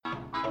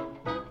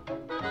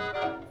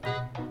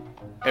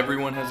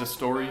Everyone has a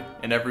story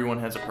and everyone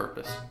has a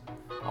purpose.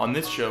 On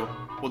this show,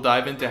 we'll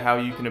dive into how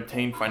you can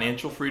obtain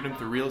financial freedom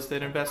through real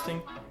estate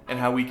investing and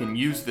how we can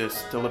use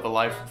this to live a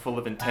life full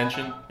of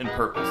intention and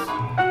purpose.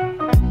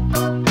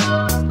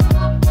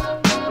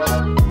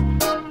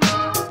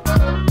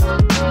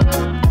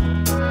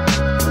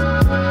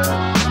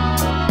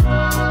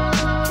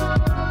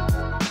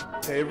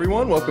 Hey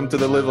everyone, welcome to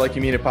the Live Like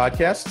You Mean It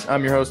podcast.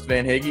 I'm your host,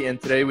 Van Hagee, and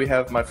today we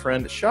have my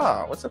friend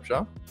Shaw. What's up,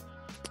 Shaw?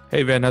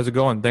 Hey, Van, how's it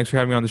going? Thanks for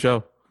having me on the show.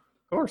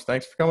 Of course,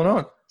 thanks for coming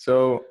on.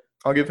 So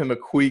I'll give him a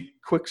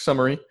quick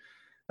summary.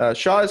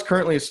 Shaw is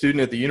currently a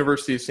student at the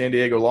University of San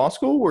Diego Law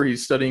School, where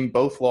he's studying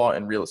both law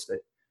and real estate.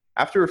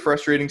 After a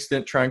frustrating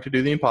stint trying to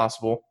do the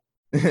impossible,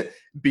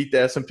 beat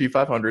the S&P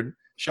 500,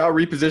 Shaw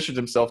repositioned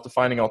himself to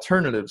finding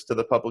alternatives to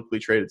the publicly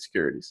traded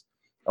securities.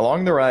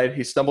 Along the ride,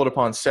 he stumbled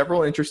upon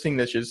several interesting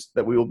niches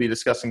that we will be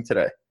discussing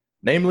today,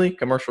 namely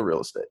commercial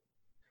real estate.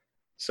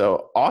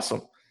 So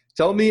awesome.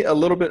 Tell me a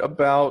little bit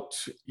about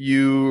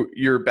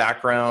your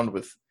background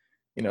with,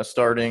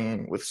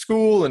 starting with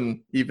school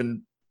and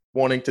even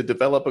wanting to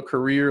develop a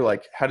career.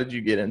 Like, how did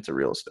you get into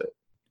real estate?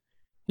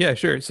 Yeah,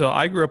 sure. So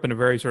I grew up in a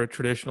very sort of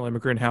traditional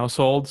immigrant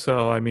household.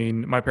 So,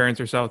 my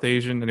parents are South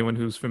Asian. Anyone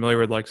who's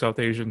familiar with South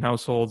Asian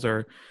households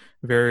are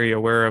very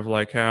aware of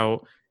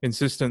how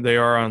insistent they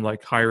are on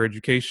higher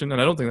education.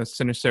 And I don't think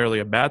that's necessarily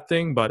a bad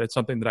thing, but it's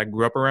something that I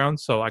grew up around.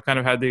 So I kind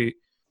of had the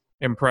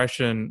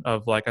impression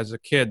of as a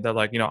kid that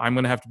I'm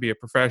going to have to be a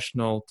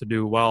professional to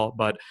do well.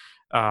 But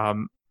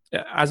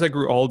as I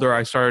grew older,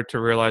 I started to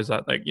realize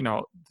that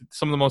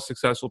some of the most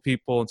successful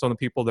people and some of the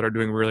people that are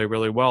doing really,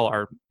 really well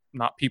are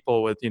not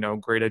people with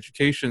great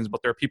educations,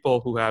 but they're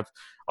people who have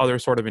other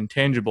sort of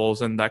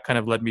intangibles. And that kind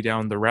of led me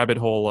down the rabbit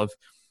hole of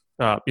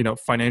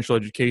financial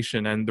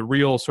education. And the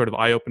real sort of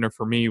eye opener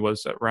for me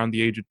was around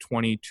the age of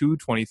 22,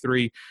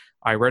 23.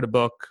 I read a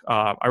book.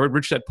 I read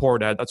Rich Dad Poor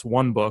Dad. That's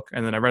one book.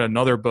 And then I read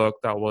another book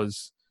that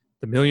was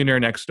The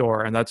Millionaire Next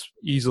Door. And that's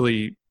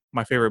easily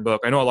my favorite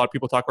book. I know a lot of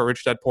people talk about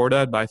Rich Dad Poor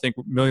Dad, but I think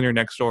Millionaire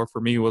Next Door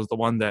for me was the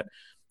one that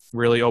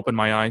really opened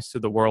my eyes to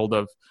the world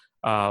of,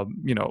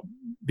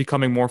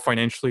 becoming more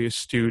financially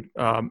astute,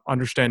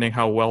 understanding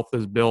how wealth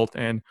is built.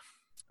 And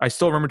I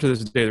still remember to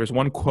this day, there's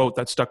one quote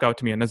that stuck out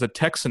to me. And as a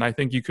Texan, I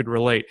think you could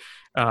relate.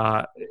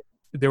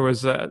 There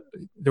was an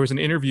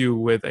interview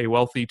with a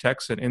wealthy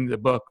Texan in the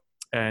book.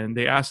 And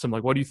they asked him,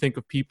 what do you think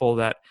of people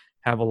that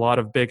have a lot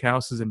of big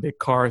houses and big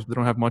cars, but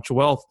don't have much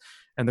wealth?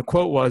 And the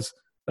quote was,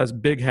 "That's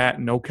big hat,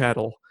 no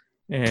cattle."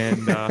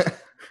 And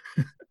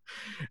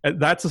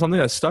that's something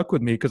that stuck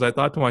with me because I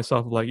thought to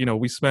myself,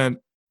 we spent,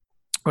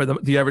 or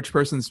the average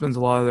person spends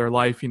a lot of their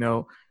life,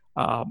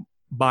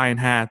 buying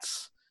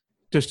hats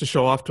just to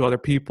show off to other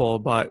people.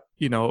 But,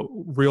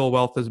 real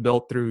wealth is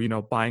built through,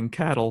 buying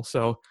cattle.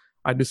 So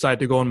I decided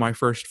to go on my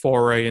first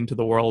foray into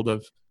the world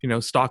of,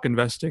 stock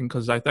investing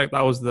because I think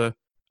that was the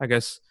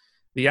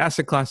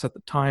asset class at the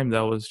time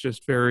that was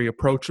just very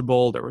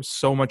approachable. There was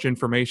so much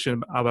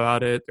information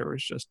about it. There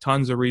was just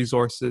tons of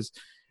resources.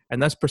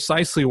 And that's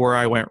precisely where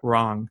I went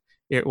wrong.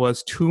 It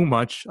was too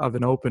much of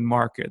an open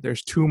market.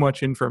 There's too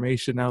much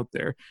information out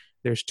there.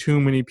 There's too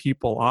many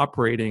people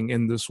operating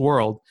in this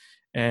world.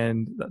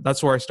 And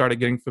that's where I started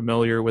getting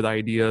familiar with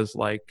ideas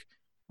like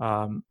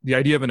the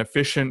idea of an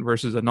efficient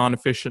versus a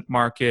non-efficient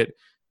market,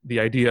 the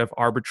idea of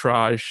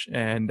arbitrage.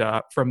 And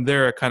from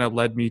there, it kind of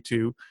led me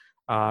to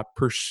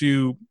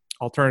pursue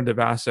alternative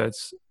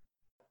assets.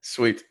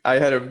 Sweet. I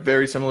had a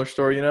very similar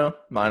story,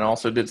 Mine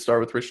also did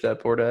start with Rich Dad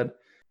Poor Dad.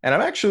 And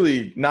I'm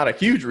actually not a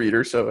huge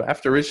reader. So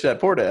after Rich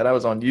Dad Poor Dad, I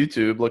was on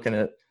YouTube looking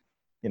at,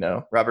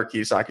 Robert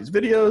Kiyosaki's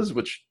videos,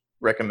 which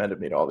recommended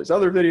me to all these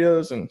other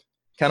videos, and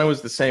kind of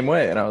was the same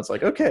way. And I was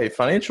like, okay,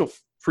 financial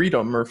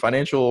freedom or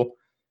financial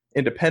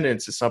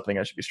independence is something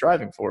I should be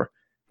striving for.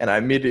 And I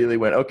immediately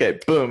went, okay,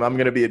 boom, I'm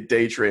going to be a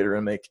day trader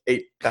and make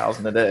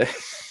 $8,000 a day.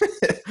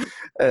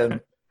 And,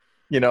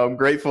 I'm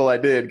grateful I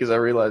did because I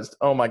realized,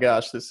 oh my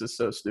gosh, this is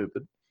so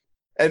stupid.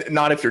 And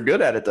not if you're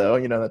good at it though,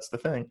 that's the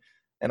thing.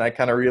 And I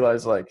kind of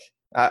realized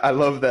I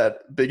love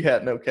that big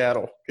hat, no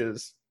cattle,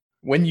 because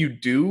when you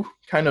do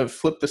kind of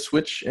flip the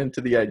switch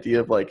into the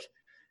idea of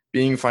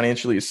being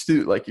financially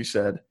astute, like you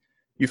said,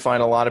 you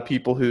find a lot of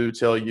people who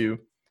tell you,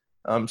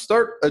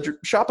 start a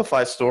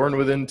Shopify store and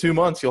within 2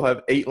 months you'll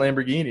have 8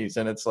 Lamborghinis.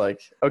 And it's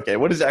okay,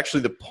 what is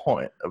actually the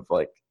point of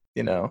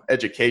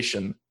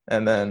education?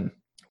 And then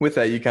with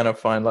that, you kind of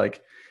find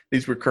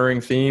these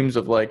recurring themes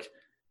of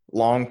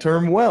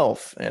long-term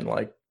wealth and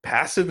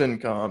passive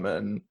income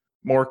and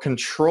more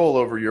control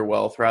over your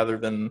wealth rather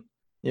than,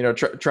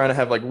 trying to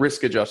have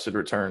risk-adjusted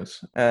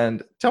returns.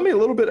 And tell me a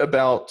little bit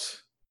about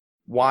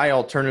why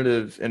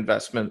alternative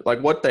investment,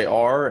 what they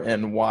are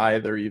and why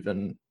they're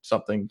even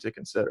something to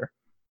consider.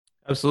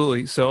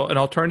 Absolutely. So an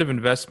alternative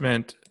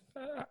investment,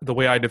 the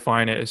way I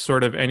define it, is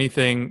sort of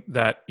anything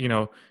that,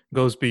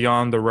 goes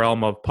beyond the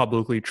realm of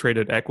publicly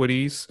traded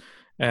equities,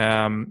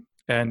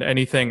 and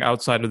anything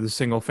outside of the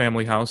single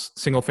family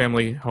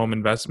home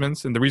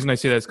investments. And the reason I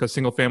say that is because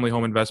single family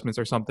home investments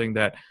are something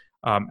that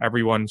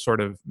everyone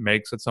sort of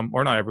makes at some,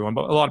 or not everyone,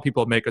 but a lot of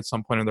people make at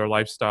some point in their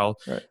lifestyle.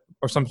 Right.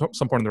 or some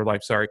point in their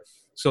life. Sorry.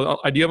 So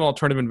the idea of an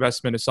alternative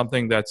investment is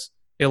something that's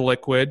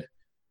illiquid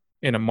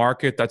in a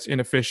market that's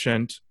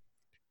inefficient,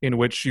 in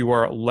which you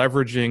are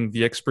leveraging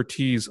the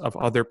expertise of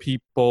other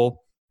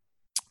people,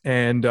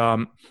 and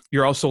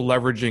you're also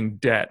leveraging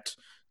debt.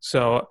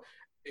 So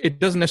it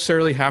doesn't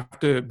necessarily have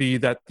to be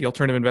that the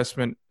alternative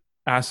investment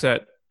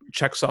asset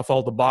checks off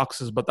all the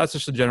boxes, but that's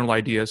just a general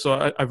idea.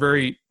 So a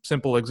very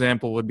simple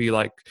example would be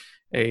like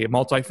a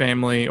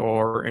multifamily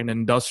or an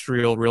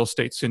industrial real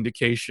estate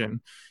syndication.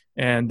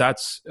 And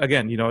that's,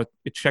 again,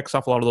 it checks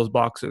off a lot of those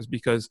boxes,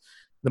 because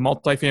the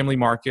multifamily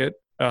market,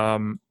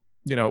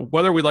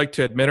 whether we like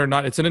to admit or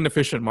not, it's an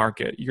inefficient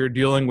market. You're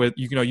dealing with,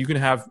 you can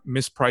have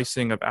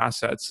mispricing of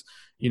assets.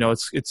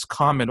 It's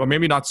common, or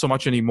maybe not so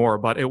much anymore,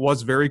 but it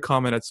was very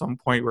common at some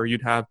point where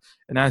you'd have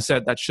an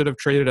asset that should have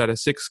traded at a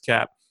 6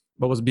 cap,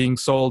 but was being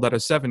sold at a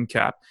 7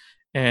 cap.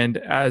 And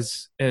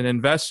as an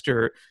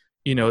investor,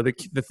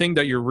 the thing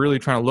that you're really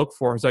trying to look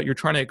for is that you're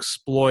trying to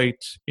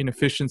exploit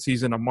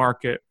inefficiencies in a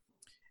market.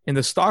 In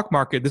the stock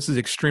market, this is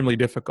extremely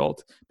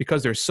difficult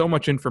because there's so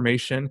much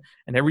information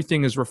and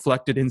everything is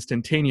reflected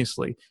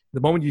instantaneously.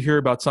 The moment you hear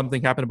about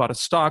something happen about a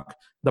stock,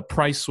 the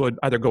price would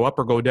either go up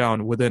or go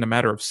down within a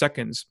matter of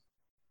seconds.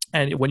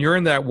 And when you're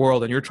in that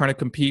world and you're trying to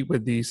compete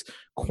with these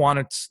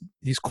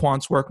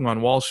quants working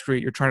on Wall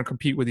Street, you're trying to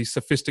compete with these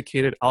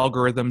sophisticated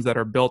algorithms that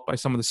are built by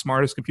some of the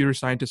smartest computer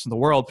scientists in the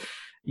world,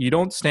 you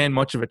don't stand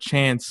much of a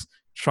chance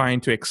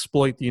trying to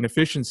exploit the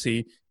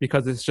inefficiency,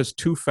 because it's just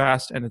too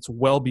fast and it's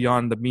well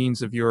beyond the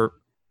means of your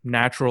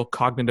natural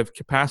cognitive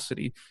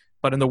capacity.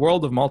 But in the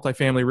world of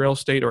multifamily real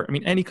estate, or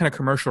any kind of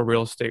commercial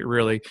real estate,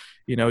 really,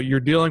 you're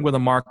dealing with a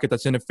market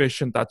that's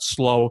inefficient, that's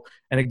slow,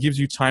 and it gives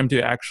you time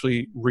to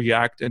actually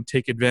react and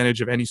take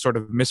advantage of any sort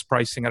of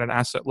mispricing at an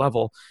asset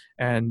level.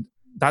 And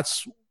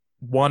that's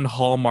one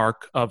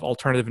hallmark of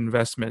alternative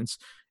investments.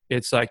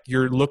 It's like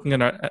you're looking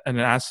at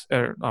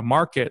a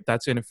market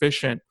that's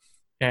inefficient,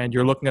 and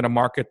you're looking at a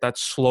market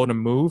that's slow to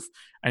move,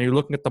 and you're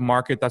looking at the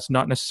market that's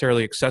not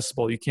necessarily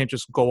accessible. You can't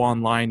just go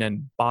online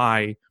and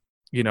buy,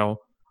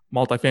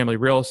 multifamily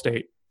real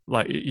estate.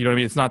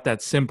 It's not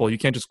that simple. You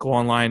can't just go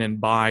online and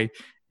buy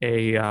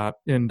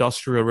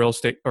industrial real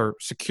estate or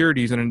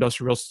securities and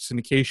industrial real estate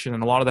syndication.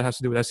 And a lot of that has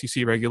to do with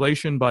SEC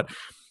regulation. But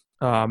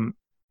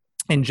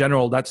in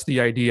general, that's the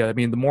idea.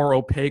 The more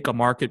opaque a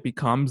market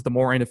becomes, the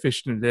more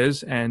inefficient it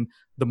is, and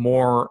the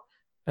more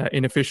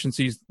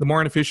inefficiencies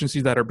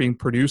that are being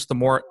produced, the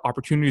more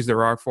opportunities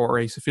there are for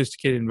a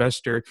sophisticated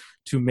investor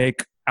to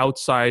make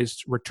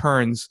outsized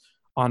returns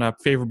on a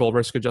favorable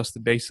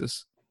risk-adjusted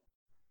basis.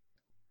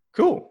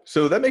 Cool.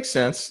 So that makes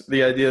sense.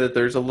 The idea that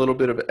there's a little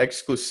bit of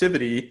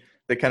exclusivity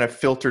that kind of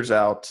filters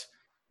out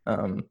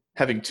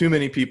having too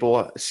many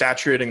people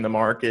saturating the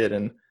market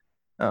and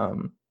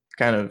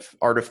kind of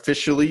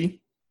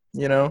artificially,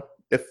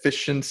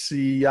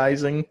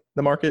 efficiencyizing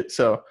the market.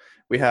 So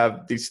we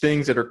have these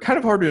things that are kind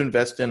of hard to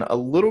invest in. A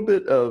little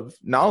bit of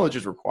knowledge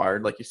is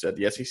required. Like you said,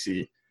 the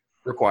SEC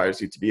requires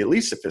you to be at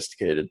least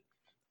sophisticated.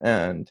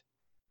 And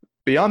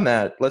beyond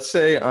that, let's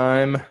say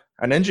I'm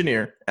an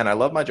engineer and I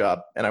love my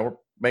job and I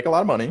make a lot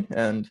of money,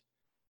 and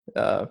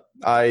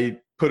I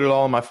put it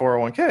all in my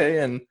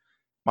 401k, and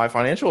my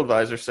financial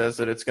advisor says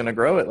that it's going to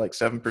grow at like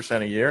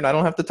 7% a year, and I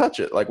don't have to touch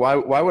it. Like, why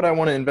would I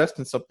want to invest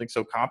in something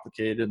so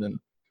complicated? And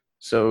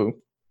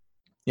so,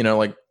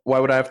 why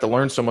would I have to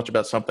learn so much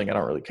about something I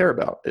don't really care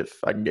about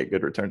if I can get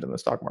good returns in the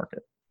stock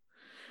market?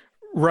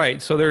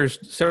 Right. So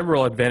there's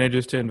several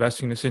advantages to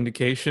investing in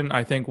syndication.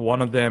 I think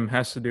one of them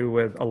has to do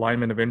with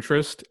alignment of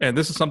interest. And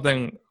this is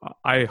something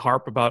I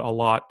harp about a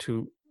lot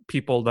to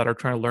people that are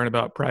trying to learn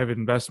about private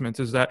investments,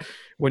 is that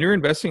when you're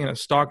investing in a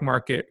stock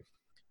market,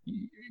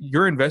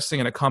 you're investing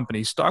in a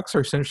company. Stocks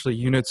are essentially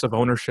units of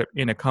ownership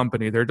in a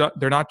company. They're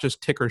not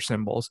just ticker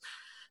symbols.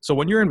 So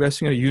when you're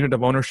investing in a unit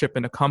of ownership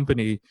in a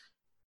company,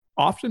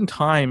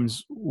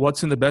 oftentimes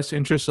what's in the best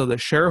interest of the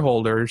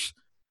shareholders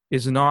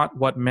is not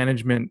what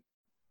management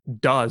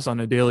does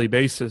on a daily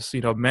basis.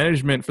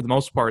 Management for the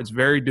most part is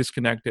very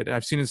disconnected.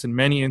 I've seen this in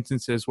many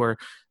instances where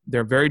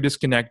they're very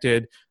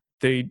disconnected.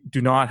 They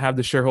do not have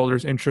the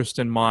shareholders' interest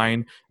in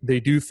mind. They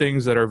do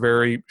things that are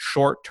very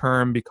short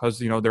term because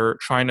they're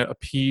trying to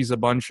appease a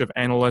bunch of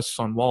analysts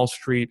on Wall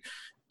Street,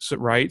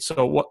 right?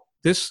 So what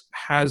this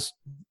has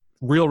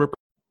real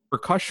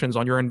repercussions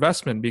on your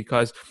investment,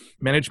 because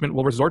management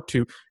will resort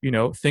to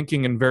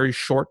thinking in very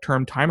short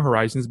term time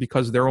horizons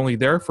because they're only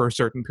there for a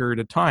certain period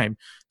of time.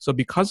 So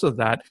because of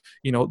that,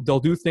 they'll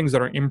do things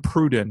that are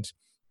imprudent.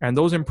 And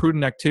those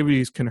imprudent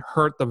activities can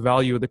hurt the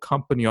value of the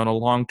company on a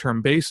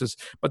long-term basis,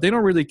 but they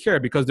don't really care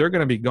because they're going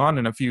to be gone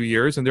in a few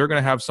years, and they're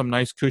going to have some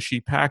nice cushy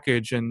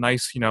package and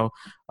nice,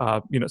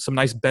 some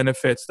nice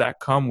benefits that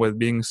come with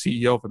being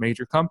CEO of a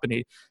major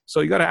company.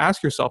 So you got to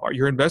ask yourself: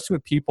 you're investing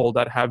with people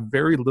that have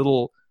very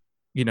little,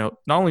 not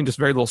only just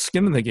very little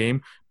skin in the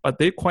game, but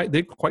they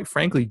quite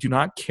frankly do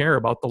not care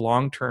about the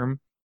long-term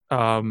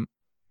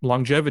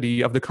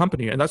longevity of the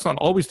company. And that's not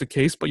always the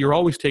case, but you're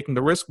always taking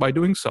the risk by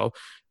doing so.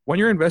 When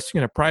you're investing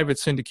in a private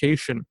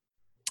syndication,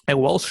 a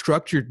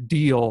well-structured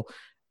deal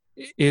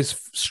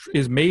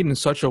is made in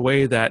such a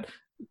way that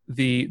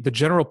the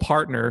general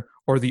partner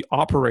or the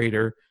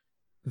operator,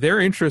 their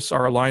interests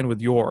are aligned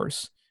with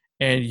yours,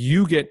 and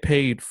you get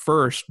paid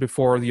first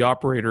before the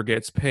operator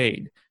gets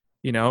paid.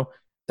 You know,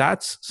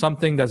 that's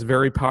something that's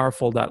very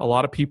powerful that a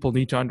lot of people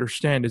need to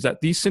understand, is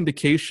that these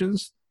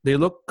syndications, they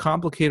look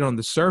complicated on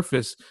the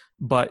surface,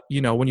 but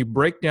you know, when you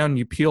break down,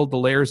 you peel the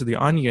layers of the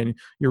onion,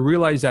 you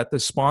realize that the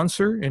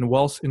sponsor in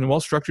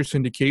well-structured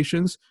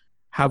syndications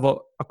have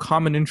a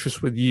common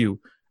interest with you.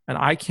 And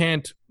I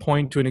can't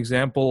point to an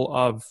example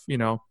of, you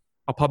know,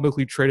 a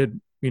publicly traded,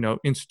 you know,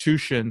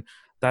 institution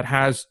that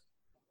has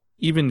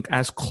even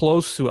as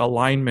close to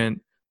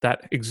alignment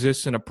that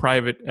exists in a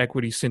private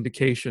equity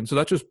syndication. So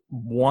that's just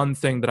one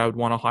thing that I would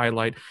want to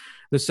highlight.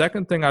 The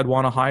second thing I'd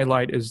want to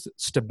highlight is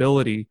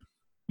stability.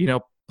 You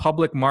know,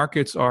 public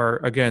markets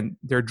are, again,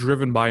 they're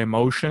driven by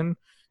emotion.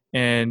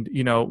 And,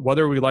 you know,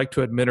 whether we like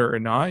to admit it or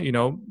not, you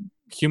know,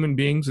 human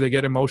beings, they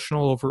get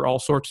emotional over all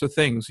sorts of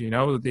things. You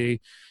know, they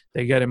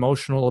get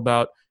emotional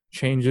about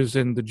changes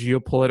in the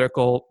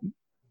geopolitical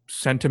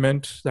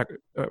sentiment that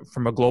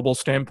from a global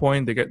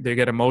standpoint. They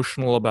get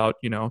emotional about,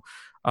 you know,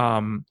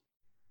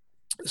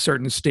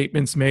 certain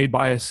statements made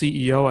by a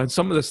CEO, and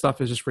some of this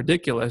stuff is just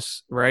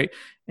ridiculous, right?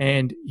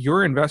 And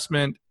your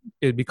investment,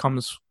 it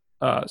becomes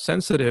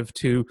sensitive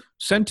to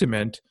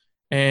sentiment,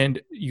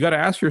 and you got to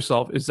ask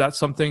yourself, is that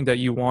something that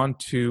you want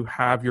to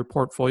have your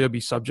portfolio be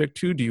subject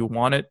to? Do you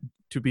want it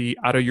to be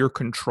out of your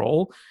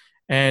control?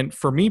 And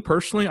for me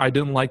personally, I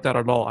didn't like that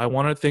at all. I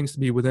wanted things to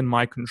be within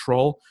my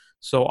control.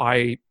 So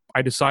I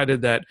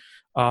decided that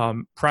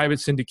private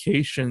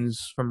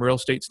syndications from a real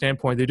estate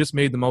standpoint, they just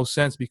made the most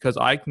sense because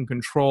I can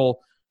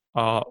control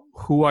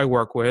who I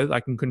work with.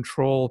 I can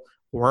control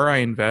where I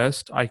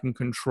invest. I can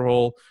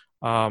control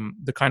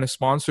the kind of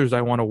sponsors I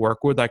want to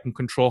work with. I can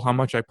control how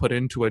much I put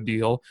into a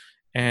deal.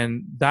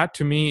 And that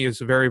to me is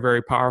very,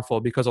 very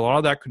powerful because a lot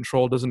of that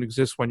control doesn't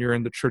exist when you're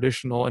in the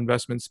traditional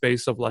investment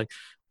space of like,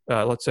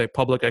 let's say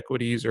public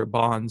equities or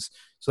bonds.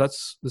 So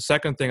that's the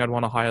second thing I'd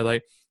want to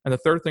highlight. And the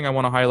third thing I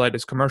want to highlight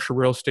is commercial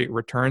real estate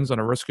returns on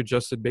a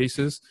risk-adjusted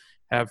basis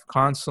have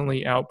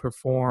constantly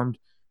outperformed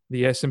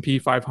the S&P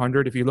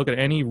 500. If you look at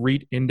any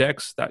REIT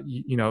index, that,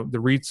 you know, the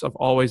REITs have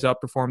always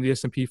outperformed the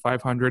S&P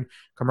 500.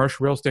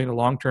 Commercial real estate on a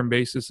long-term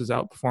basis has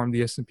outperformed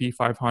the S&P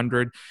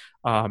 500.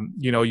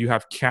 You know, you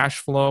have cash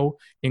flow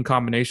in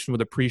combination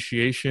with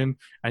appreciation,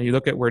 and you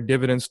look at where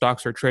dividend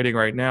stocks are trading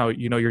right now.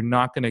 You know, you're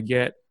not going to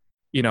get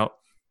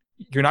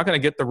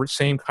the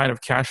same kind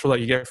of cash flow that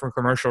you get from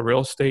commercial real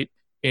estate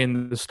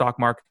in the stock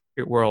market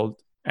world.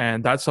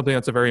 And that's something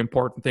that's a very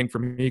important thing for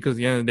me because at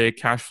the end of the day,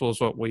 cash flow is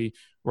what we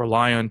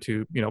rely on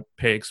to, you know,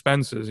 pay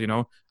expenses. You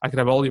know, I could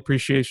have all the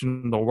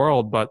appreciation in the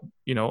world, but,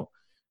 you know,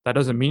 that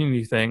doesn't mean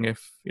anything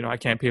if, you know, I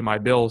can't pay my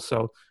bills.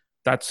 So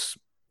that's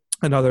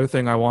another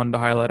thing I wanted to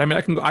highlight. I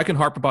mean, I can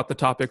harp about the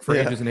topic for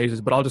ages and ages,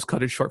 but I'll just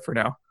cut it short for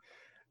now.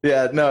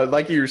 Yeah, no,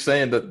 like you were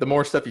saying, the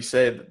more stuff you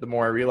say, the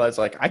more I realize,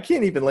 like, I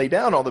can't even lay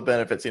down all the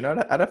benefits. You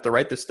know, I'd have to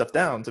write this stuff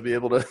down to be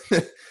able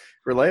to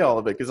relay all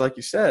of it. Because like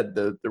you said,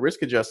 the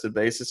risk-adjusted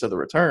basis of the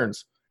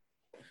returns.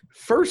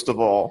 First of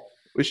all,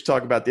 we should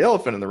talk about the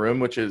elephant in the room,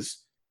 which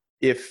is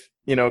if,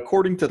 you know,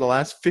 according to the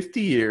last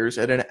 50 years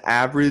at an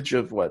average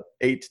of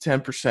 8 to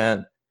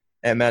 10%,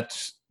 and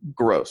that's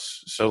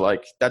gross. So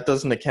like that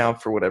doesn't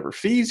account for whatever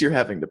fees you're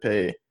having to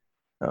pay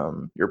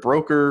your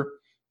broker,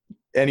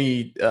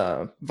 any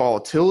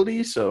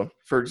volatility. So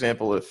for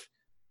example, if,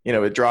 you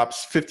know, it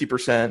drops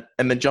 50%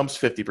 and then jumps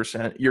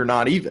 50%, you're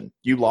not even.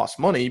 You lost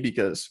money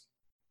because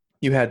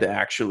you had to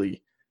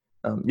actually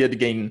you had to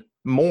gain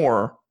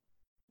more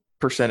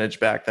percentage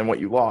back than what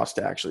you lost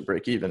to actually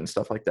break even and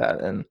stuff like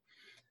that. And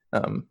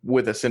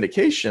with a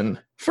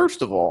syndication,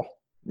 first of all,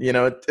 you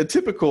know, a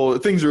typical,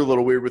 things are a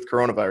little weird with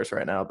coronavirus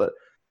right now, but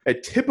a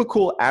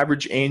typical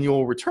average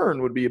annual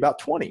return would be about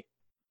 20.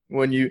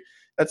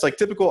 That's like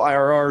typical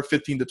IRR,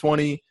 15 to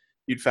 20.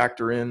 You'd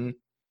factor in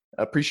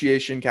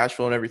appreciation, cash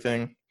flow, and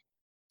everything.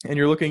 And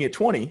you're looking at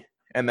 20,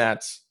 and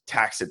that's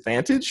tax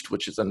advantaged,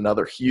 which is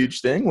another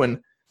huge thing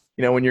when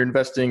you're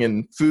investing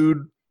in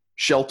food,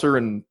 shelter,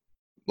 and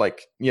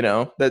like, you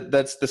know,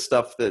 that's the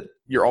stuff that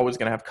you're always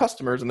going to have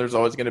customers and there's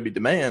always going to be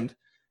demand.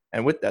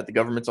 And with that, the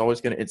government's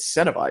always going to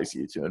incentivize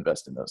you to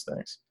invest in those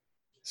things.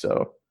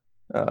 So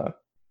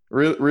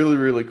really, really,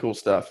 really cool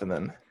stuff. And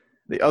then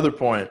the other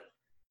point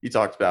you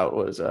talked about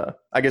was,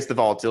 I guess, the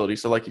volatility.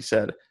 So like you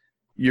said,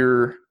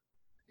 you're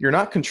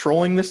not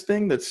controlling this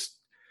thing that's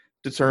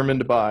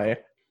determined by,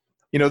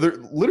 you know, they're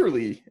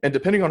literally, and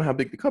depending on how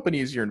big the company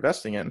is you're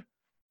investing in,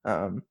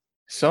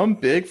 some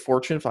big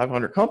Fortune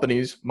 500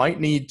 companies might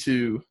need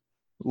to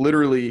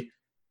literally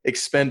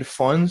expend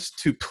funds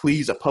to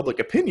please a public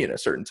opinion at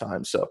certain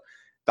times. So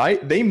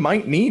they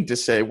might need to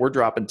say, we're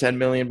dropping $10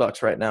 million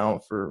right now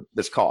for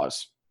this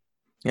cause.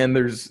 And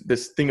there's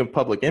this thing of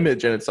public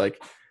image. And it's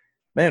like,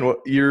 man,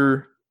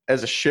 you're,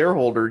 as a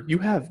shareholder, you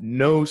have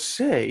no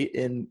say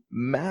in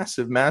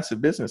massive,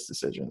 massive business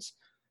decisions.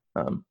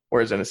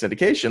 Whereas in a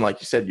syndication, like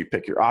you said, you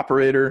pick your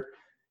operator,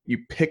 you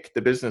pick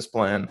the business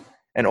plan,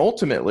 and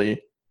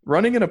ultimately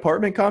running an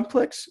apartment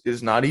complex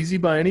is not easy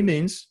by any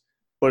means,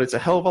 but it's a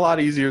hell of a lot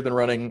easier than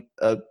running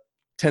a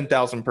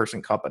 10,000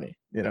 person company,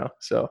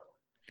 So,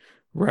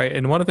 Right.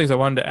 And one of the things I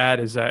wanted to add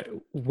is that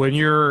when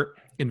you're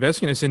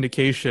investing in a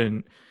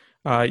syndication,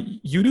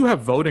 you do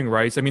have voting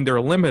rights. I mean,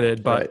 they're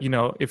limited, but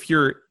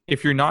right.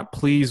 If you're not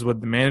pleased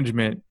with the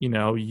management,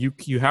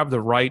 you have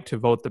the right to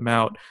vote them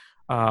out.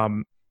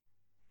 Um,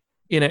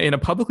 in a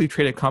publicly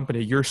traded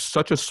company, you're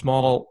such a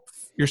small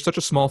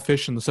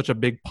fish in such a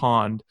big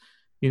pond,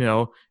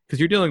 because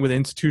you're dealing with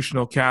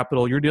institutional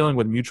capital, you're dealing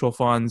with mutual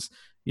funds.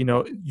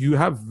 You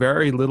have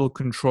very little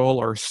control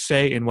or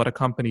say in what a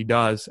company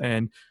does,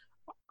 and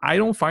I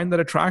don't find that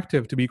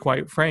attractive, to be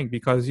quite frank,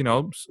 because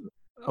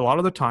a lot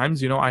of the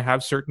times, I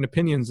have certain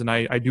opinions, and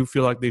I do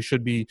feel like they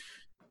should be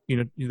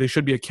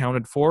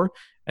accounted for.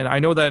 And I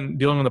know that in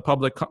dealing with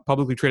a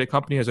publicly traded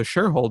company as a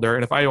shareholder,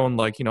 and if I own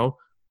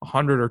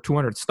 100 or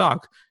 200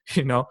 stock,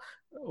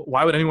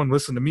 why would anyone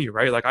listen to me,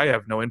 right? Like, I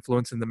have no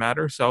influence in the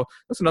matter. So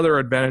that's another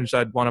advantage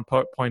I'd want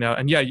to point out.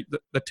 And yeah,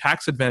 the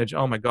tax advantage,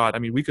 oh my God. I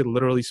mean, we could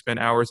literally spend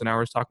hours and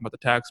hours talking about the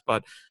tax,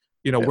 but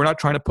we're not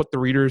trying to put the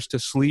readers to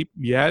sleep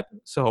yet.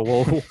 So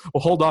we'll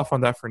hold off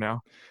on that for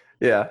now.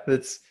 Yeah,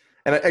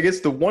 and I guess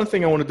the one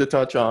thing I wanted to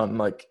touch on,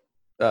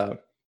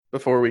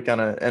 before we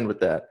kind of end with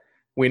that,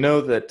 we know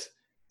that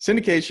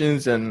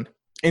syndications and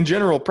in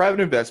general private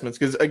investments,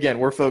 because again,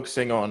 we're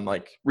focusing on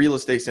real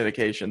estate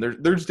syndication.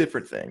 There's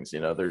different things,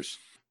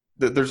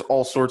 there's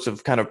all sorts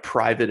of kind of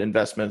private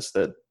investments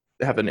that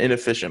have an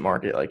inefficient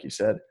market, like you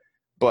said,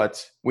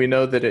 but we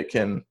know that it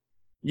can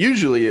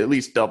usually at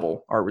least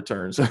double our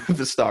returns of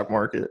the stock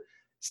market.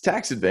 It's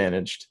tax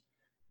advantaged.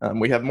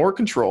 We have more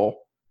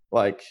control.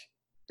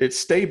 It's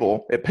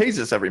stable. It pays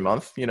us every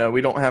month.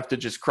 We don't have to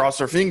just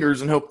cross our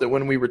fingers and hope that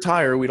when we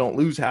retire, we don't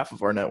lose half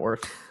of our net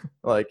worth.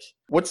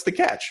 What's the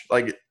catch?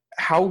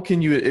 How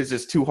can you, is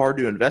this too hard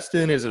to invest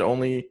in? Is it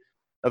only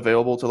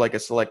available to a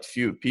select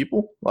few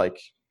people?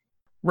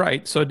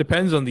 Right. So it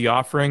depends on the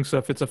offering. So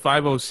if it's a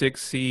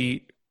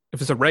 506c,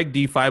 if it's a Reg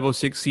D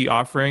 506c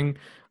offering,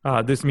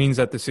 this means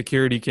that the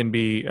security can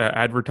be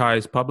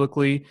advertised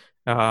publicly.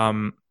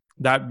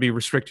 That would be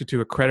restricted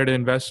to accredited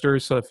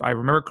investors. So if I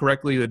remember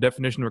correctly, the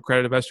definition of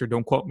accredited investor,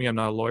 don't quote me, I'm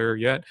not a lawyer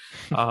yet.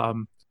 If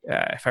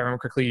I remember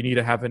correctly, you need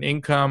to have an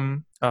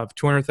income of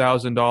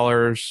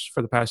 $200,000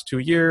 for the past 2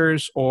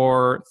 years,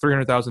 or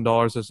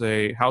 $300,000 as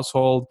a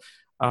household.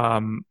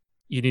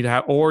 You need to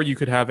have, or you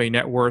could have a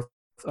net worth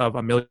of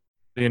 $1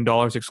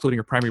 million, excluding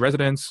your primary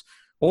residence.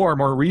 Or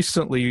more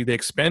recently, they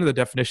expanded the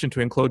definition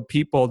to include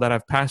people that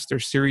have passed their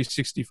Series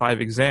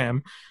 65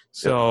 exam.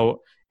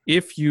 So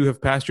if you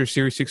have passed your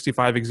Series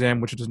 65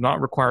 exam, which does not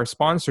require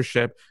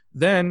sponsorship,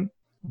 then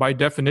by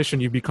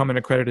definition, you become an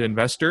accredited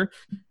investor.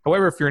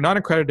 However, if you're not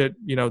accredited,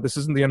 this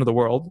isn't the end of the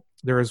world.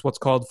 There is what's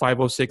called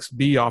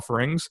 506B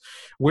offerings,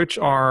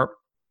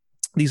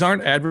 these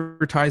aren't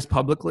advertised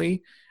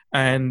publicly,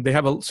 and they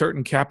have a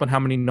certain cap on how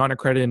many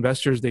non-accredited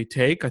investors they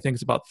take. I think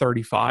it's about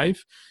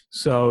 35.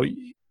 So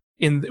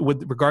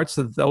with regards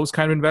to those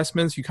kind of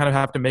investments, you kind of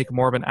have to make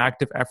more of an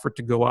active effort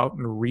to go out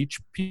and reach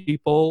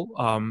people,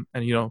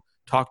 and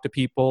talk to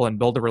people and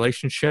build a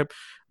relationship.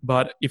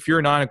 But if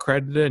you're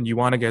non-accredited and you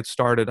want to get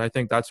started, I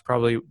think that's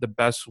probably the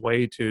best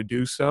way to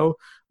do so.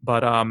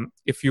 But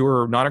if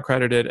you're not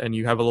accredited and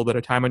you have a little bit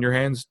of time on your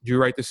hands, do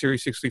write the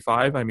Series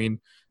 65. I mean,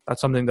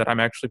 that's something that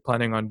I'm actually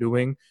planning on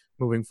doing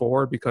moving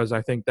forward, because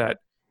I think that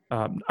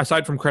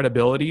aside from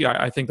credibility,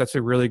 I think that's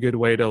a really good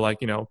way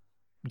to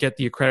get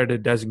the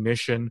accredited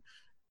designation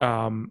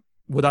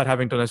without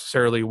having to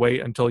necessarily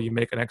wait until you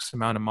make an X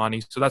amount of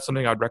money. So that's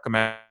something I'd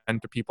recommend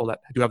to people that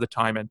do have the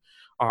time and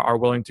are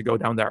willing to go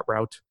down that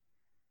route.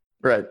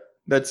 Right.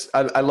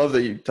 I love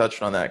that you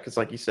touched on that, because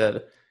like you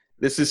said,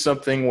 this is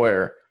something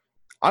where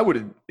I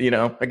would,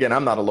 again,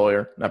 I'm not a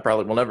lawyer and I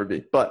probably will never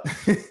be, but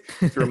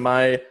for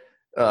my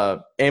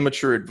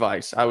amateur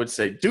advice, I would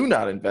say do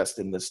not invest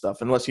in this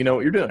stuff unless you know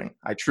what you're doing.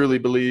 I truly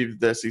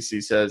believe the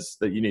SEC says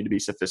that you need to be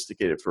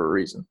sophisticated for a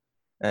reason.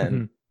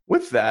 And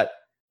with that,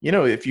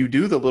 if you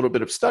do the little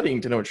bit of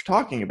studying to know what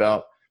you're talking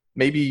about,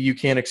 maybe you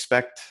can't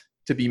expect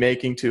to be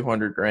making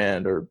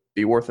 $200,000 or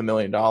be worth $1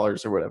 million or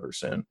whatever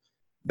soon.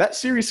 That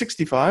Series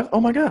 65, oh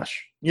my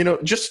gosh,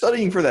 just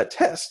studying for that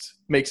test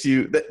makes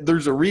you,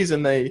 there's a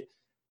reason they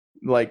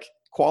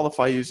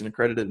qualify you as an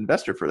accredited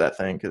investor for that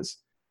thing. Because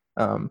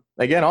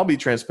again, I'll be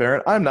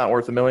transparent. I'm not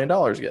worth $1 million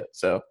yet.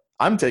 So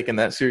I'm taking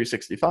that Series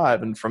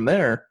 65. And from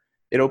there,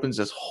 it opens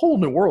this whole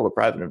new world of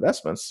private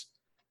investments,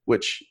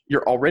 which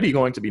you're already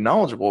going to be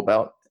knowledgeable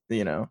about,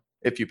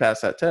 if you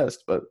pass that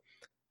test. But,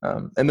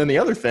 and then the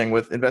other thing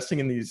with investing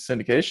in these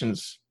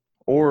syndications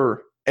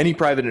or any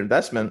private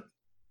investment,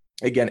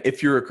 again,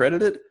 if you're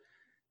accredited,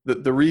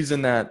 the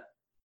reason that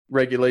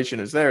regulation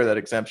is there, that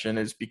exemption,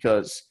 is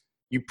because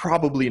you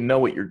probably know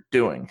what you're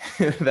doing.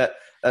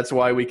 That's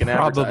why we can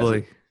advertise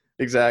it.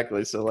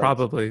 Exactly. So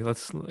probably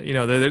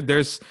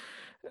there's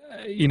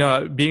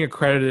being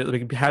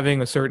accredited,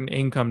 having a certain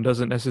income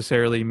doesn't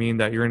necessarily mean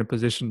that you're in a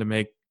position to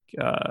make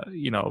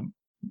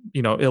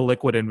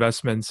illiquid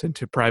investments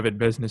into private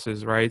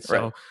businesses, right?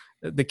 So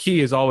the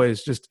key is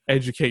always just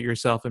educate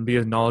yourself and be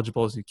as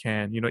knowledgeable as you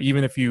can.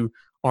 Even if you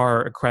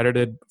are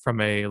accredited from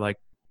the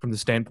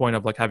standpoint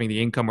of like having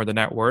the income or the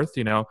net worth,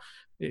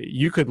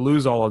 you could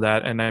lose all of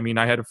that. And I mean,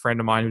 I had a friend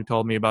of mine who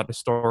told me about a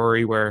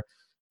story where,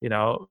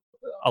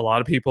 a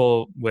lot of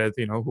people with,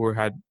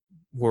 who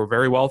were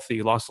very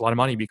wealthy lost a lot of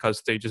money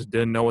because they just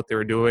didn't know what they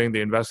were doing.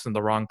 They invested in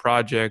the wrong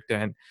project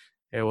and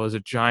it was a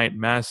giant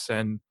mess,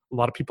 and a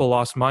lot of people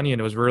lost money, and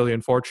it was really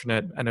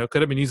unfortunate. And it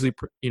could have been easily,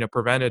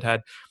 prevented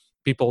had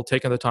people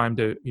taken the time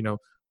to,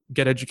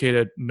 get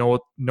educated, know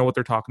what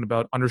they're talking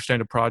about,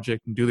 understand a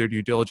project, and do their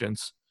due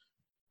diligence.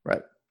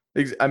 Right.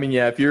 I mean,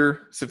 yeah, if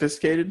you're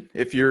sophisticated,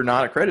 if you're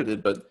not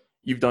accredited, but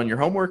you've done your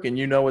homework and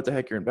you know what the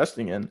heck you're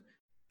investing in,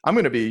 I'm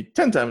going to be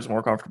 10 times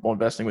more comfortable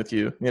investing with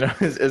you,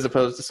 as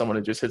opposed to someone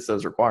who just hits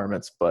those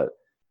requirements. But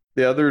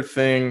the other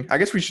thing, I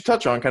guess we should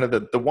touch on kind of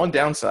the one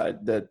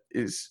downside that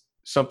is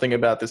something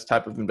about this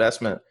type of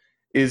investment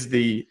is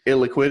the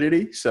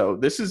illiquidity. So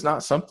this is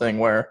not something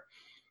where,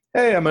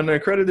 hey, I'm an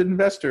accredited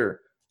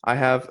investor. I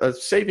have a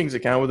savings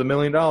account with $1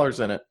 million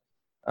in it.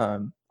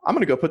 I'm going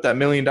to go put that $1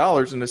 million in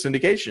a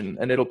syndication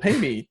and it'll pay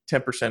me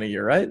 10% a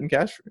year, right? In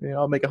cash,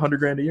 I'll make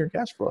 $100,000 a year in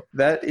cash flow.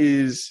 That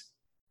is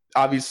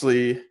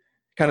obviously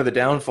kind of the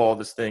downfall of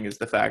this thing, is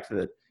the fact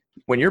that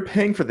when you're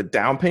paying for the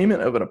down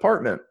payment of an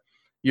apartment,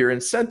 your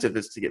incentive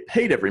is to get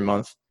paid every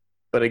month.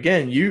 But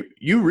again, you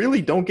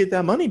really don't get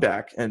that money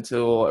back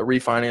until a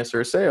refinance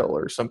or a sale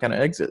or some kind of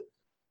exit.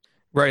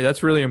 Right.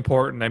 That's really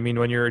important. I mean,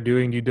 when you're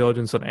doing due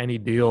diligence on any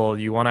deal,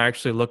 you want to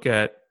actually look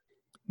at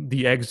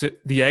the exit.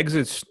 The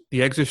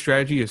exit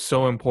strategy is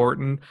so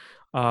important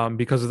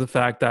because of the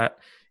fact that,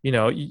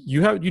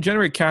 you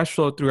generate cash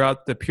flow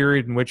throughout the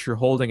period in which you're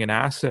holding an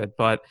asset.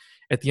 But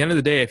at the end of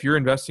the day, if you're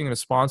investing in a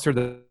sponsor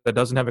that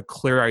doesn't have a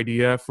clear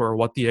idea for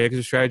what the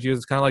exit strategy is,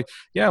 it's kind of like,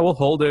 yeah, we'll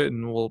hold it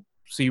and we'll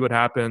see what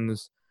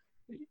happens.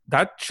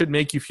 That should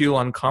make you feel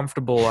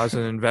uncomfortable as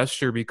an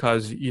investor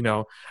because,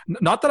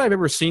 not that I've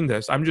ever seen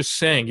this. I'm just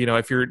saying,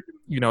 if you're,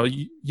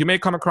 you may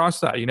come across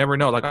that. You never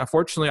know. Like,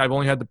 unfortunately, I've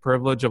only had the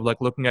privilege of like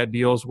looking at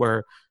deals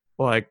where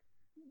like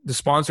the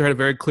sponsor had a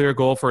very clear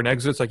goal for an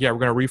exit. It's like, yeah, we're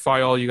going to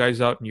refi all you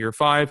guys out in year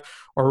 5,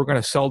 or we're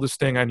going to sell this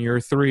thing on year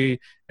 3.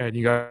 And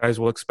you guys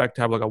will expect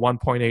to have like a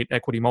 1.8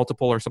 equity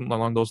multiple or something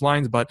along those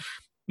lines. But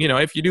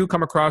if you do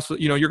come across,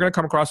 you're going to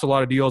come across a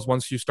lot of deals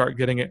once you start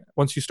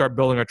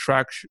building a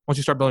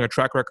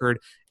track record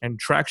and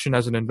traction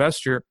as an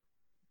investor,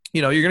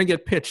 you're going to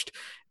get pitched.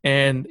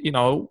 And,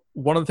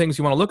 one of the things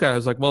you want to look at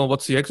is like, well,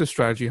 what's the exit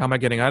strategy? How am I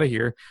getting out of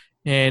here?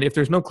 And if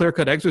there's no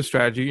clear-cut exit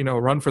strategy,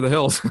 run for the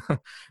hills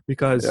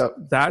because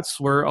that's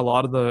where a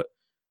lot of the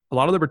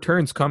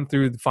returns come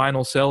through the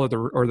final sale or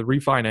the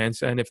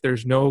refinance. And if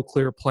there's no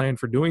clear plan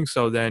for doing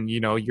so, then,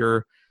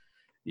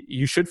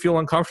 you should feel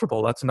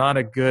uncomfortable. That's not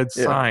a good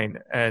sign.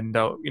 And,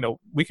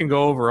 we can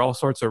go over all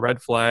sorts of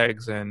red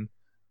flags. And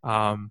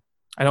I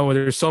know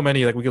there's so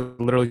many, like we could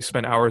literally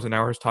spend hours and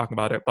hours talking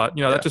about it. But,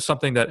 that's just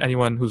something that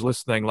anyone who's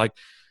listening, like,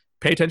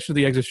 pay attention to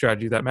the exit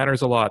strategy. That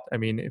matters a lot. I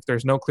mean, if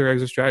there's no clear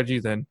exit strategy,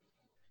 then,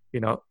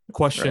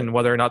 question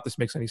whether or not this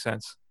makes any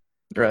sense.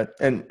 Right.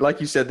 And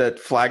like you said, that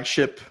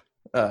flagship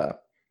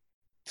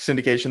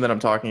syndication that I'm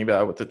talking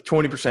about with the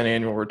 20%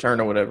 annual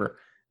return or whatever,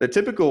 the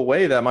typical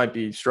way that might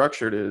be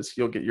structured is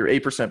you'll get your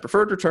 8%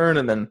 preferred return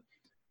and then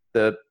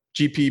the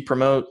GP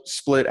promote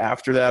split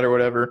after that or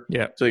whatever.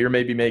 Yeah. So you're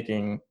maybe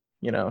making,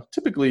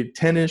 typically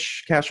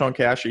 10-ish cash on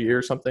cash a year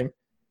or something.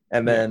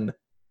 And then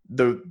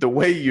the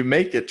way you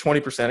make it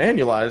 20%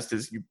 annualized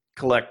is you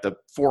collect a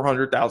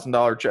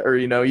 $400,000 check, or,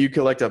 you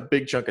collect a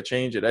big chunk of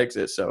change at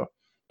exit. So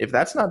if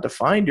that's not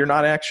defined, you're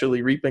not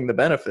actually reaping the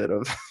benefit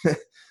of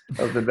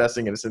of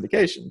investing in a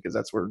syndication, because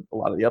that's where a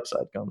lot of the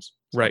upside comes.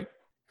 Right.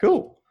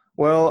 Cool.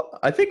 Well,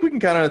 I think we can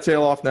kind of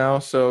tail off now.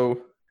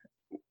 So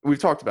we've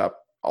talked about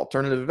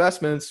alternative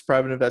investments,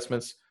 private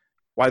investments,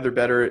 why they're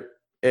better,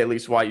 at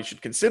least why you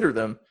should consider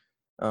them.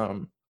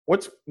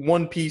 What's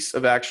one piece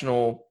of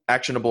actionable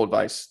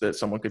advice that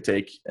someone could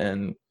take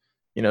and,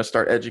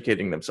 start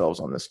educating themselves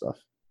on this stuff?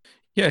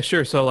 Yeah,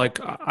 sure. So like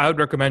I would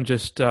recommend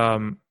just,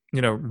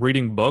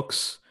 reading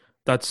books.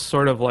 That's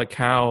sort of like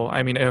how,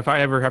 I mean, if I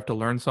ever have to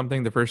learn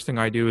something, the first thing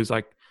I do is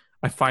like,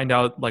 I find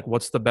out like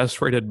what's the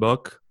best rated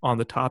book on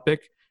the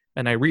topic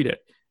and I read it.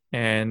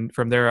 And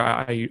from there,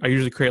 I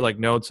usually create like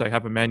notes. I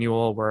have a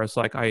manual where it's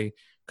like, I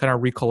kind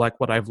of recollect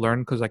what I've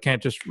learned, because I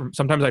can't just,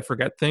 sometimes I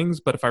forget things,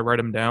 but if I write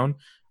them down,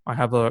 I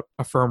have a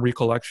firm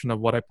recollection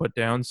of what I put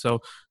down. So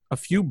a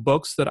few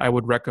books that I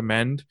would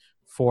recommend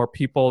for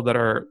people that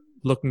are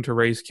looking to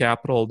raise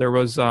capital.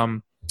 There's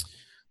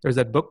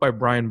that book by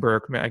Brian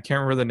Burke. I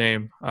can't remember the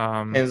name.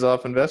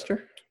 Hands-Off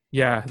Investor?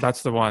 Yeah,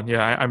 that's the one.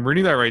 Yeah, I'm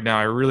reading that right now.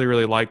 I really,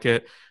 really like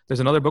it. There's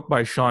another book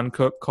by Sean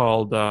Cook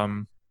called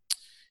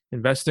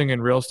Investing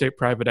in Real Estate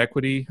Private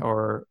Equity,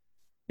 or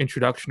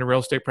Introduction to Real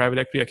Estate Private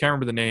Equity. I can't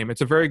remember the name.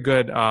 It's a very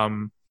good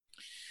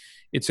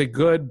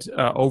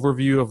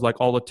overview of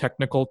like all the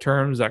technical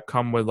terms that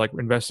come with like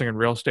investing in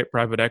real estate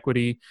private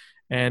equity.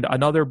 And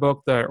another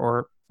book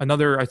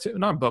another, I'd say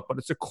not a book, but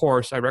it's a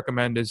course I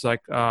recommend is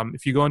like,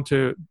 if you go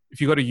to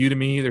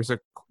Udemy,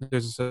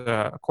 there's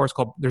a course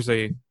called,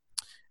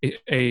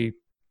 a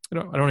I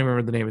don't even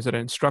remember the name. Is it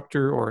an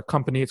instructor or a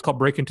company? It's called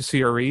Break Into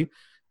CRE.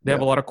 They have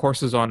a lot of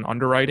courses on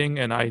underwriting,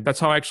 and that's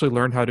how I actually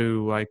learned how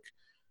to like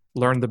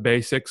learn the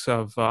basics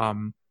of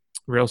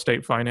real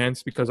estate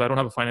finance, because I don't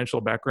have a financial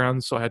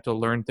background, so I had to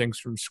learn things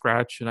from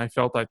scratch. And I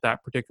felt like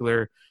that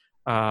particular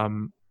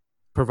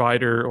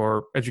provider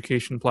or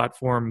education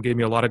platform gave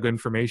me a lot of good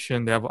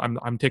information.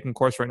 I'm taking a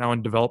course right now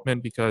in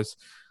development because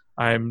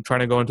I'm trying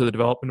to go into the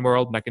development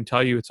world, and I can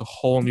tell you it's a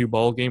whole new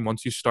ballgame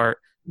once you start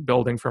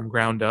building from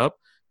ground up.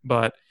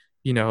 But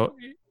you know,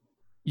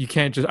 you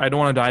can't just, I don't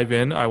want to dive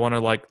in. I want to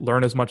like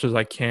learn as much as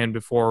I can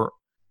before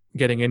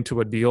getting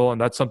into a deal. And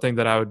that's something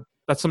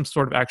that's some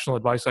sort of actionable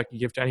advice I can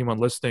give to anyone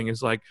listening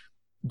is like,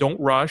 don't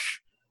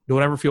rush.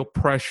 Don't ever feel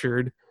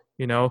pressured.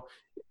 You know,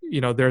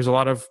 there's a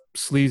lot of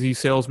sleazy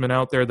salesmen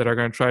out there that are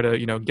going to try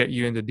to, get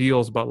you into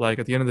deals. But like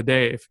at the end of the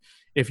day,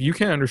 if you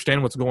can't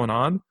understand what's going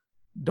on,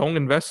 don't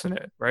invest in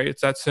it, right?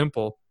 It's that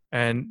simple.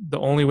 And the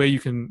only way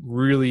you can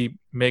really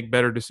make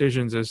better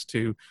decisions is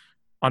to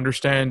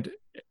understand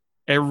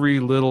every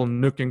little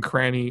nook and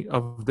cranny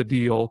of the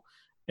deal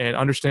and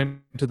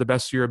understand to the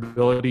best of your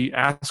ability.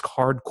 Ask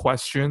hard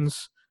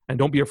questions, and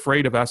don't be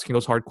afraid of asking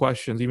those hard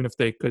questions, even if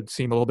they could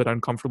seem a little bit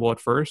uncomfortable at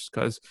first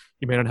because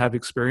you may not have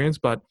experience.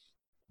 But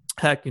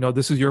heck,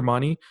 this is your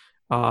money.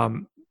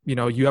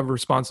 You have a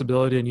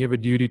responsibility and you have a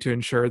duty to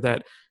ensure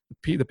that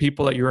the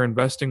people that you're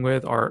investing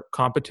with are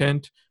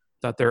competent,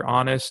 that they're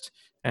honest,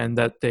 and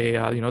that they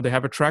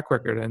have a track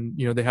record, and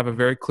they have a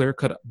very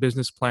clear-cut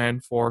business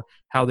plan for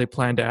how they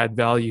plan to add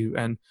value.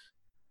 And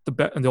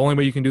the only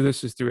way you can do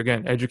this is through,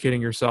 again,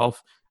 educating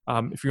yourself.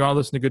 If you want to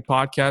listen to good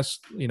podcasts,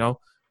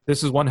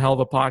 this is one hell of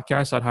a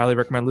podcast. I'd highly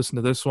recommend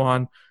listening to this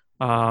one.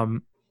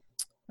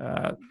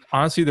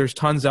 Honestly, there's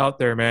tons out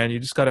there, man. You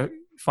just gotta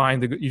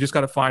find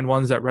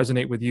ones that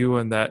resonate with you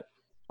and that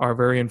are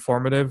very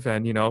informative.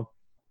 And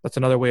that's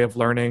another way of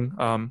learning.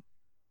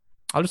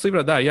 I'll just leave it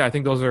at that. Yeah, I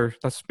think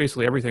that's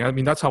basically everything. I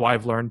mean, that's how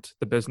I've learned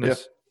the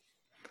business.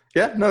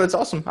 Yeah, no, that's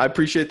awesome. I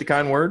appreciate the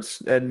kind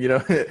words. And,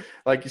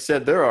 like you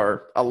said, there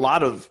are a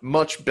lot of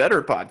much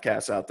better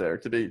podcasts out there,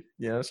 to be,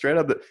 straight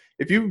up. But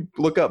if you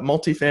look up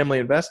multifamily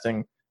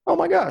investing, oh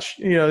my gosh,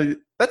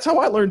 that's how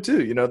I learned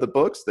too. The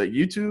books, the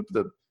YouTube,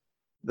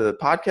 the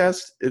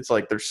podcast, it's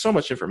like there's so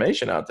much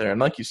information out there.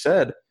 And like you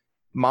said,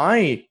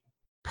 my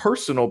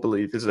personal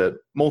belief is that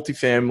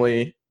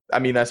multifamily, I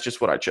mean, that's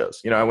just what I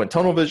chose. I went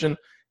tunnel vision.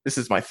 This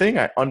is my thing.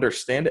 I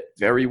understand it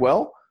very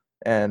well,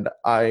 and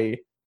I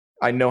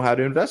know how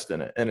to invest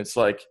in it. And it's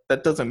like,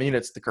 that doesn't mean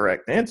it's the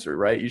correct answer,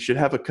 right? You should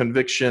have a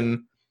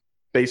conviction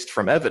based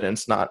from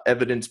evidence, not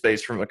evidence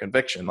based from a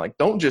conviction. Like,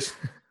 don't just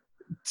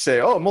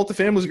say, oh,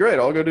 multifamily is great,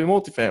 I'll go do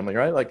multifamily,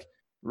 right? Like,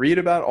 read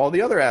about all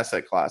the other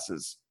asset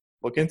classes,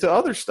 look into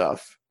other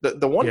stuff.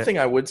 The one thing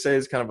I would say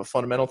is kind of a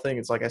fundamental thing.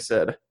 It's like I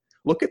said,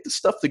 look at the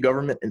stuff the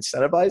government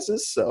incentivizes.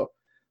 So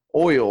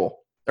oil,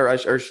 or I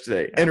should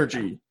say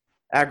energy,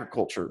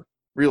 agriculture,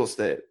 real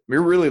estate. I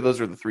mean, really,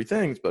 those are the three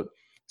things, but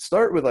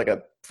start with like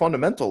a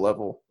fundamental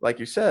level. Like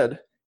you said,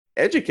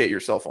 educate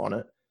yourself on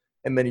it,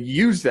 and then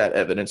use that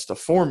evidence to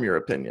form your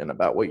opinion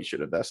about what you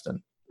should invest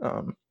in.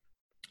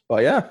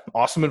 But yeah,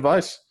 awesome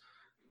advice.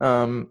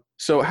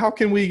 So how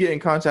can we get in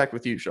contact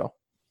with you, Shaw?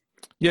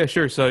 Yeah,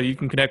 sure. So you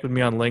can connect with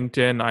me on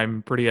LinkedIn.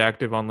 I'm pretty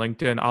active on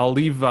LinkedIn. I'll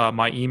leave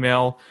my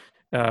email.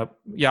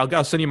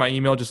 I'll send you my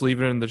email. Just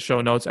leave it in the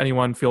show notes.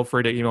 Anyone, feel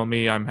free to email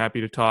me. I'm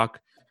happy to talk.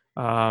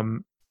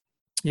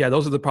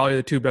 Those are probably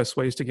the two best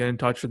ways to get in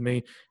touch with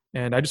me.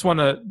 And I just want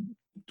to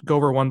go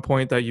over one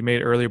point that you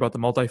made earlier about the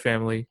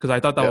multifamily, because I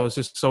thought that was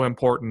just so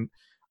important.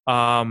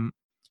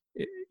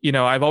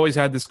 I've always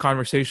had this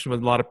conversation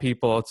with a lot of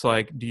people. It's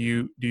like, do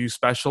you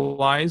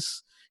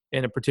specialize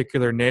in a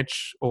particular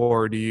niche,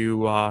 or do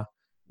you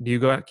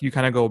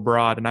kind of go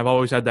broad? And I've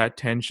always had that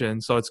tension.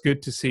 So it's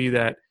good to see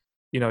that,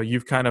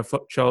 you've kind of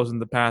chosen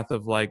the path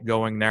of like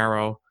going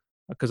narrow,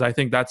 because I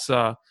think that's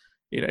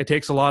it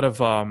takes a lot of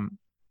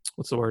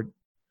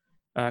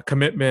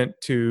commitment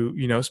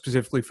to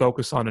specifically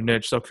focus on a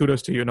niche. So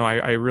kudos to you.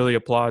 I really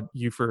applaud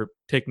you for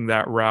taking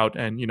that route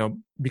and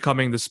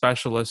becoming the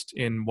specialist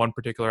in one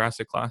particular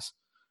asset class.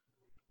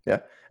 Yeah,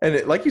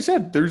 and like you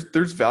said,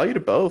 there's value to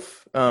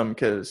both.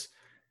 Because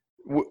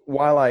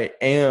while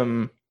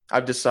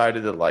I've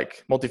decided that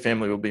like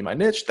multifamily will be my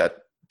niche, that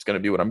it's going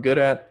to be what I'm good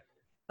at.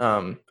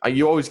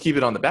 You always keep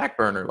it on the back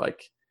burner,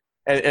 like.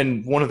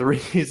 And one of the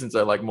reasons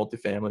I like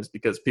multifamily is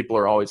because people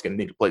are always going to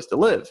need a place to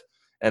live.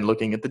 And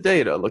looking at the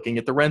data, looking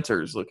at the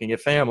renters, looking at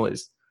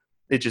families,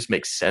 it just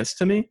makes sense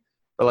to me.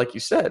 But like you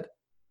said,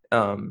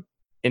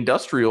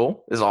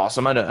 industrial is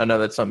awesome. I know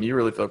that's something you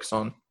really focus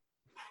on.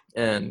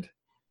 And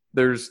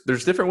there's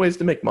different ways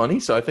to make money.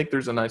 So I think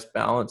there's a nice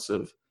balance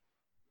of,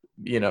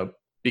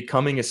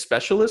 becoming a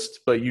specialist,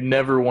 but you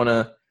never want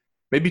to,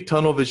 maybe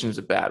tunnel vision is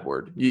a bad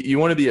word. You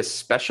want to be a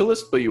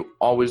specialist, but you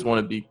always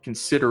want to be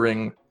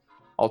considering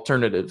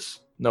alternatives.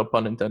 No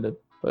pun intended,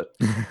 but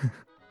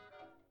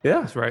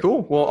Yeah, That's right.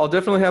 cool. Well, I'll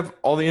definitely have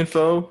all the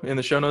info in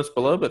the show notes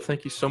below, but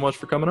thank you so much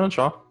for coming on,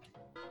 Shaw.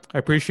 I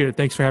appreciate it.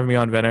 Thanks for having me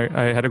on, Ben.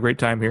 I had a great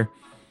time here.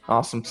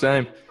 Awesome.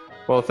 Same.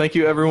 Well, thank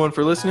you everyone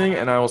for listening,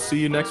 and I will see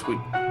you next week.